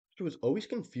It was always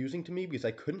confusing to me because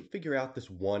I couldn't figure out this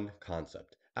one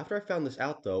concept. After I found this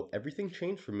out though, everything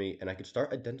changed for me and I could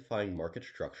start identifying market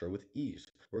structure with ease.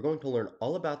 We're going to learn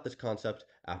all about this concept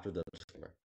after the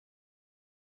disclaimer.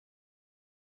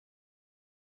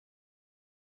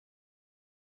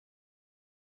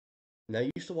 Now, I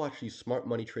used to watch these smart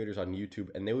money traders on YouTube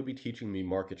and they would be teaching me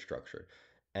market structure.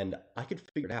 And I could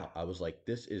figure it out. I was like,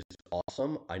 this is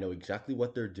awesome. I know exactly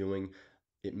what they're doing.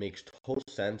 It makes total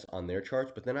sense on their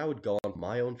charts. But then I would go on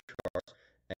my own charts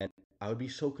and I would be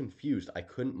so confused. I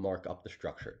couldn't mark up the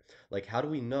structure. Like, how do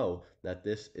we know that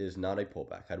this is not a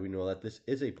pullback? How do we know that this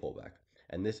is a pullback?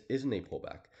 And this isn't a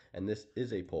pullback. And this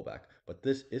is a pullback. But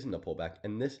this isn't a pullback.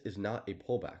 And this is not a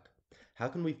pullback. How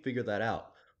can we figure that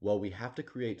out? Well, we have to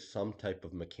create some type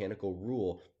of mechanical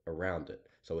rule around it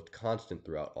so it's constant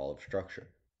throughout all of structure.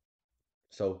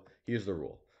 So here's the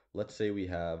rule. Let's say we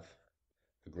have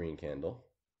a green candle,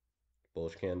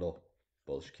 bullish candle,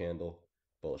 bullish candle,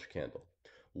 bullish candle.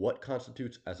 What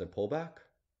constitutes as a pullback?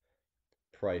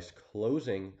 Price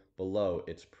closing below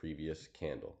its previous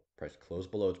candle. Price closed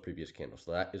below its previous candle.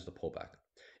 So that is the pullback.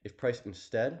 If price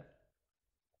instead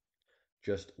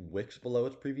just wicks below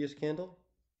its previous candle,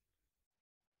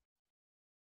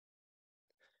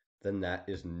 then that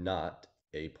is not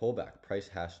a pullback. Price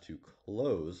has to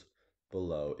close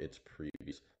below its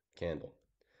previous candle.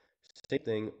 Same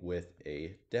thing with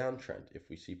a downtrend. If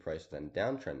we see price then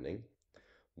downtrending,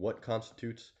 what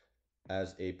constitutes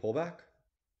as a pullback?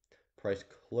 Price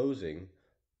closing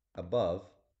above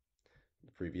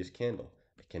the previous candle.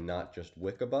 It cannot just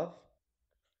wick above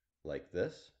like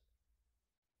this.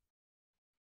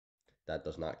 That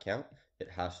does not count. It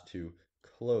has to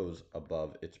close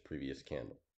above its previous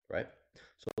candle, right?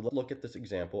 So let's look at this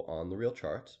example on the real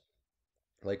charts.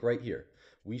 Like right here,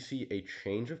 we see a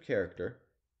change of character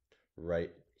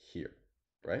right here,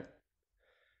 right?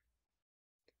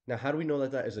 Now, how do we know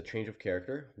that that is a change of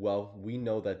character? Well, we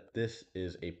know that this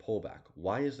is a pullback.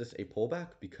 Why is this a pullback?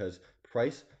 Because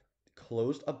price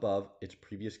closed above its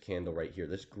previous candle right here.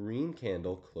 This green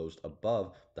candle closed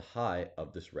above the high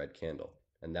of this red candle,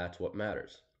 and that's what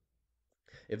matters.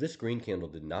 If this green candle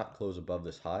did not close above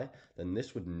this high, then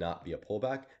this would not be a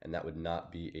pullback, and that would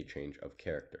not be a change of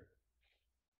character.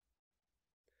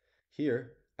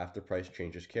 Here, after price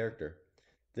changes character,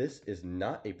 this is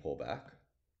not a pullback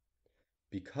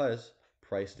because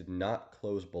price did not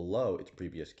close below its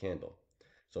previous candle.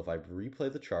 So if I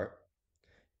replay the chart,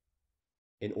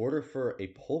 in order for a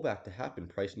pullback to happen,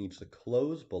 price needs to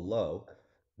close below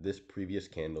this previous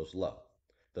candle's low.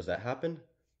 Does that happen?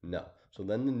 No. So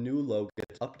then the new low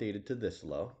gets updated to this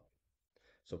low.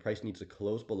 So price needs to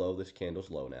close below this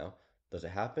candle's low now. Does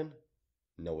it happen?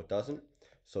 No, it doesn't.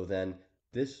 So then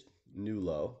this new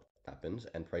low happens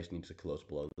and price needs to close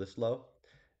below this low.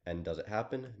 And does it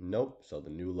happen? Nope. So the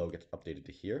new low gets updated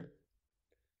to here.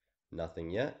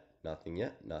 Nothing yet, nothing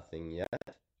yet, nothing yet.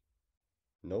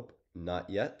 Nope, not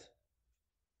yet.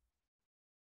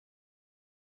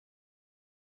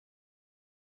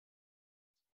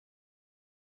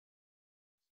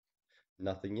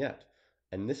 Nothing yet.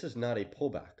 And this is not a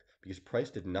pullback because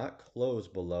price did not close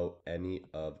below any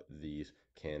of these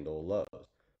candle lows.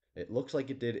 It looks like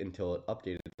it did until it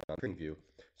updated on TradingView.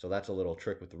 So that's a little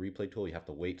trick with the replay tool. You have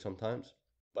to wait sometimes.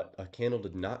 But a candle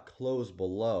did not close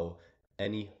below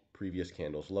any previous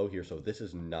candle's low here. So this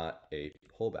is not a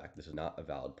pullback. This is not a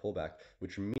valid pullback,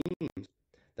 which means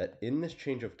that in this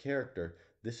change of character,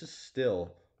 this is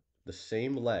still the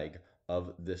same leg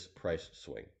of this price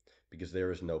swing because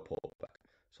there is no pullback.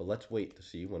 So let's wait to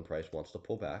see when price wants to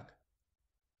pull back.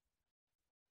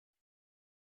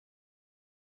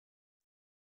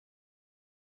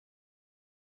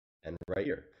 And right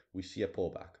here, we see a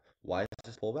pullback. Why is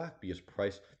this pullback? Because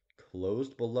price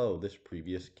closed below this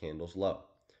previous candle's low.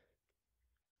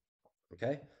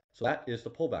 Okay, so that is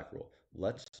the pullback rule.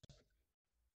 Let's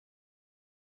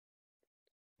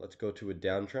go to a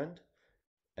downtrend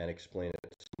and explain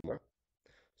it some more.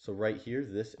 So right here,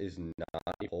 this is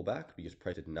not a pullback because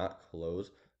price did not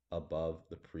close above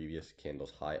the previous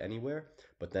candle's high anywhere.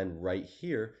 But then right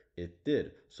here, it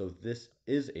did. So this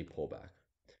is a pullback.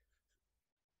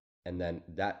 And then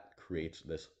that creates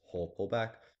this whole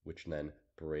pullback, which then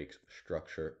breaks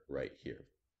structure right here.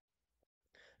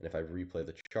 And if I replay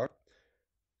the chart,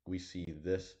 we see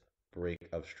this break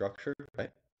of structure,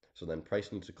 right? So then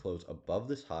price needs to close above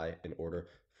this high in order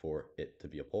for it to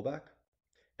be a pullback.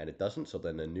 And it doesn't, so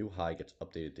then the new high gets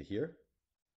updated to here.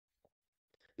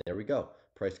 There we go.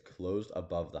 Price closed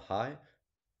above the high,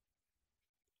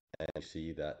 and you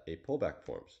see that a pullback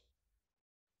forms.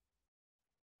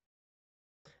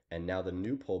 And now the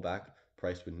new pullback,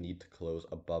 price would need to close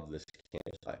above this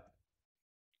candle's high.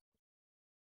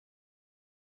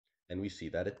 and we see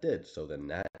that it did. So then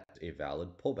that's a valid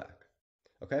pullback.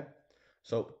 Okay?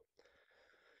 So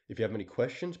if you have any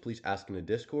questions, please ask in the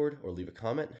Discord or leave a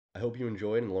comment. I hope you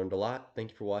enjoyed and learned a lot.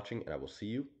 Thank you for watching, and I will see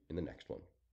you in the next one.